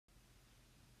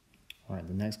All right,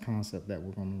 the next concept that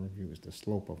we're going to review is the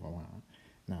slope of a line.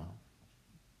 Now,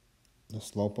 the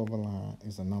slope of a line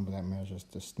is a number that measures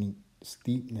the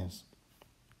steepness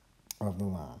of the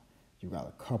line. You got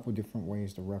a couple different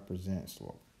ways to represent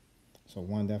slope. So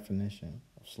one definition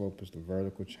of slope is the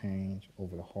vertical change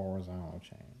over the horizontal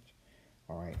change.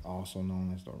 All right, also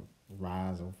known as the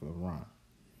rise over the run.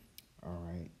 All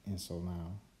right, and so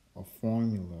now a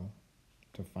formula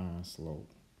to find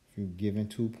slope. If you're given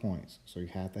 2 points, so you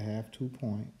have to have 2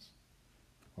 points.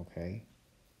 Okay,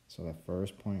 so the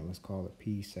first point, let's call it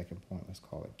P. Second point, let's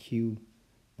call it Q.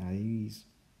 Now these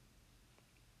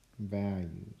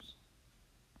values,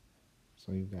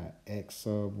 so you got X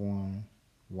sub 1,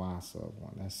 Y sub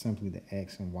 1. That's simply the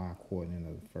X and Y coordinate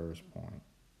of the first point.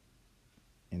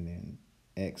 And then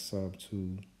X sub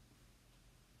 2,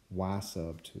 Y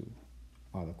sub 2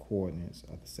 are the coordinates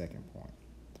of the second point.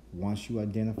 Once you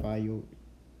identify your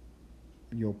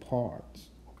parts,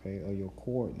 okay, or your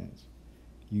coordinates,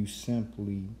 you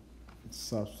simply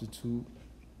substitute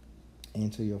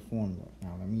into your formula.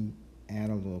 Now let me add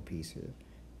a little piece here.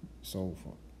 So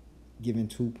for given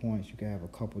 2 points, you can have a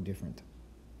couple different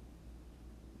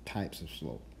types of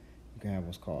slope. You can have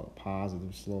what's called a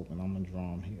positive slope, and I'm gonna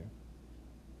draw them here.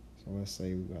 So let's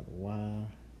say we got the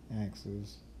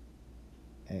y-axis,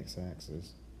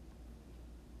 x-axis.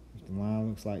 If the line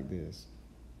looks like this,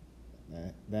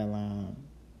 that line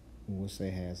we'll say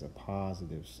has a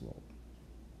positive slope.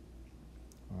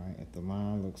 All right, if the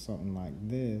line looks something like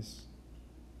this,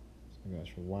 so you got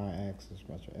your y-axis, you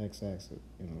got your x-axis,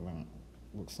 and the line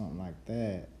looks something like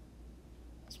that,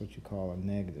 that's what you call a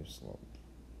negative slope.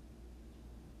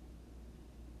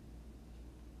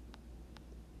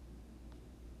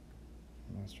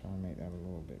 And let's try to make that a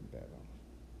little bit better.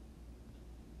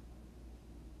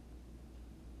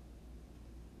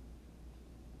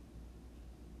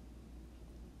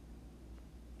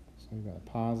 So you got a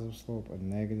positive slope, a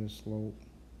negative slope.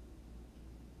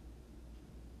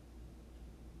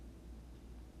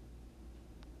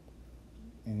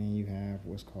 And then you have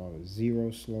what's called a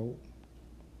zero slope.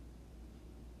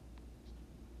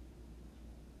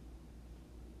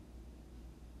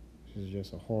 Which is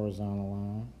just a horizontal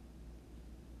line.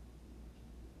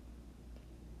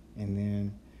 And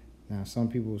then, now some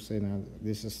people will say, now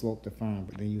this is slope defined,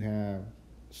 but then you have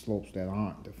slopes that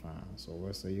aren't defined. So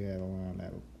let's say you had a line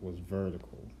that was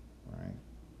vertical, right?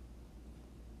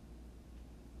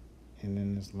 And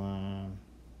then this line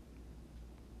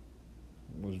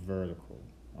was vertical,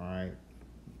 all right?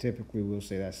 Typically, we'll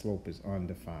say that slope is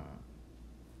undefined.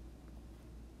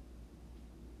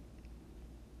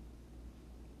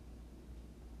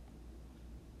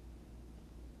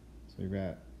 So you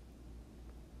got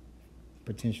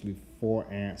potentially 4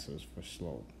 answers for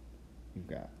slope. You've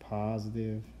got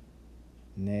positive,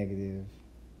 negative,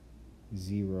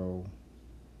 0,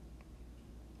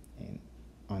 and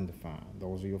undefined.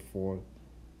 Those are your 4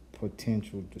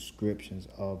 potential descriptions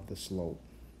of the slope.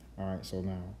 All right, so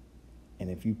now, and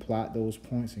if you plot those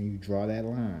points and you draw that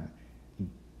line,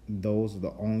 those are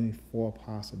the only 4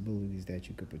 possibilities that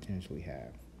you could potentially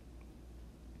have.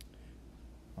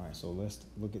 All right, so let's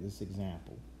look at this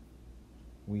example.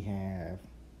 We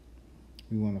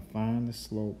want to find the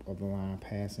slope of the line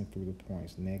passing through the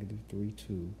points -3,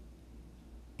 2,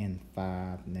 and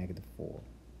 5, -4.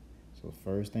 So the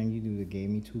first thing you do, they gave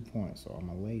me 2 points, so I'm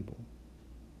going to label.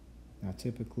 Now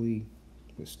typically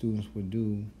what students would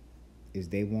do is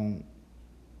they won't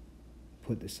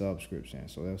put the subscripts in.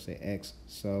 So they'll say X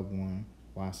sub 1,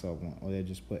 Y sub 1, or they'll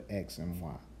just put X and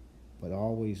Y. But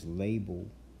always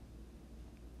label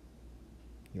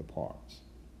your parts.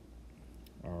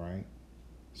 All right?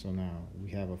 So now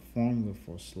we have a formula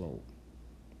for slope.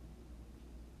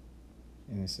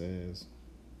 And it says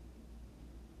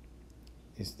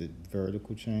it's the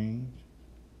vertical change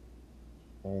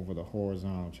over the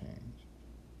horizontal change,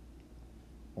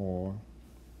 or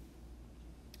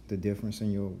the difference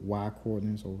in your y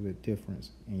coordinates over the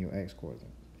difference in your x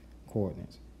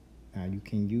coordinates. Now you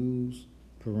can use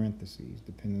parentheses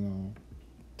depending on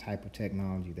type of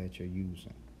technology that you're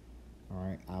using. All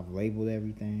right, I've labeled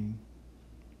everything.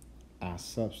 I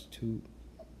substitute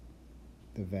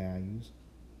the values.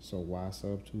 So y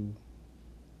sub 2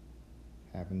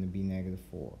 happen to be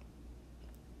 -4.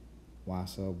 Y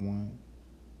sub 1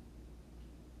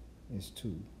 is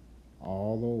 2.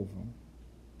 All over.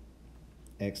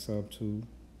 X sub 2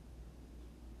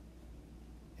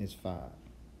 is 5.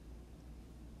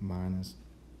 Minus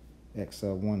X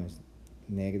sub 1 is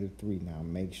 -3. Now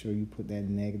make sure you put that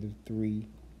 -3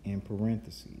 in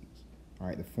parentheses. All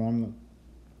right, the formula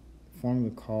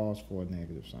calls for a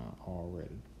negative sign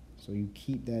already. So you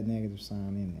keep that negative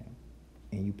sign in there.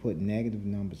 and you put negative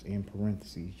numbers in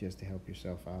parentheses just to help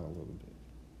yourself out a little bit.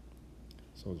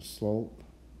 So the slope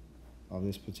of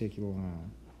this particular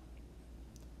line,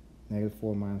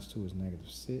 -4 minus 2 is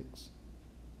 -6.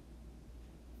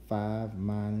 5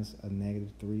 minus a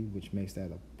 -3, which makes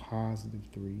that a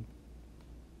 +3,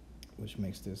 which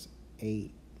makes this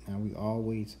 8. Now we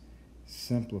always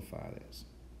simplify this.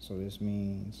 So this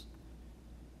means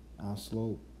our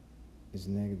slope is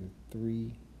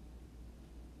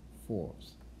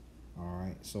 -3/4. All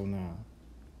right, so now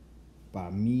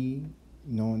by me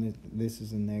knowing that this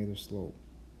is a negative slope,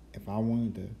 if I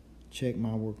wanted to check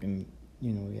my work and,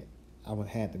 I would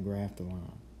have to graph the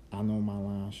line. I know my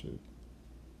line should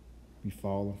be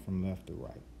falling from left to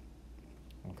right.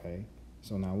 Okay,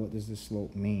 so now what does this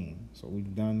slope mean? So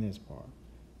we've done this part.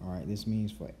 All right, this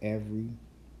means for every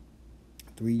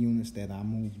 3 units that I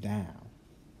move down,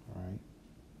 all right,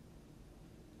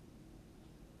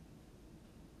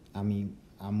 I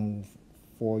move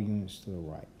 4 units to the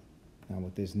right. Now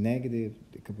with this negative,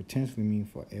 it could potentially mean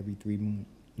for every 3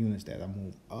 units that I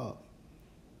move up,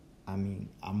 I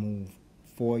move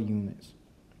 4 units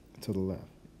to the left.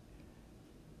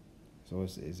 So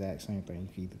it's the exact same thing. You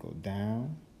can either go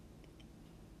down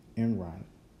and right,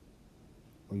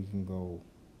 or you can go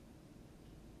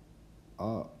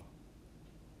up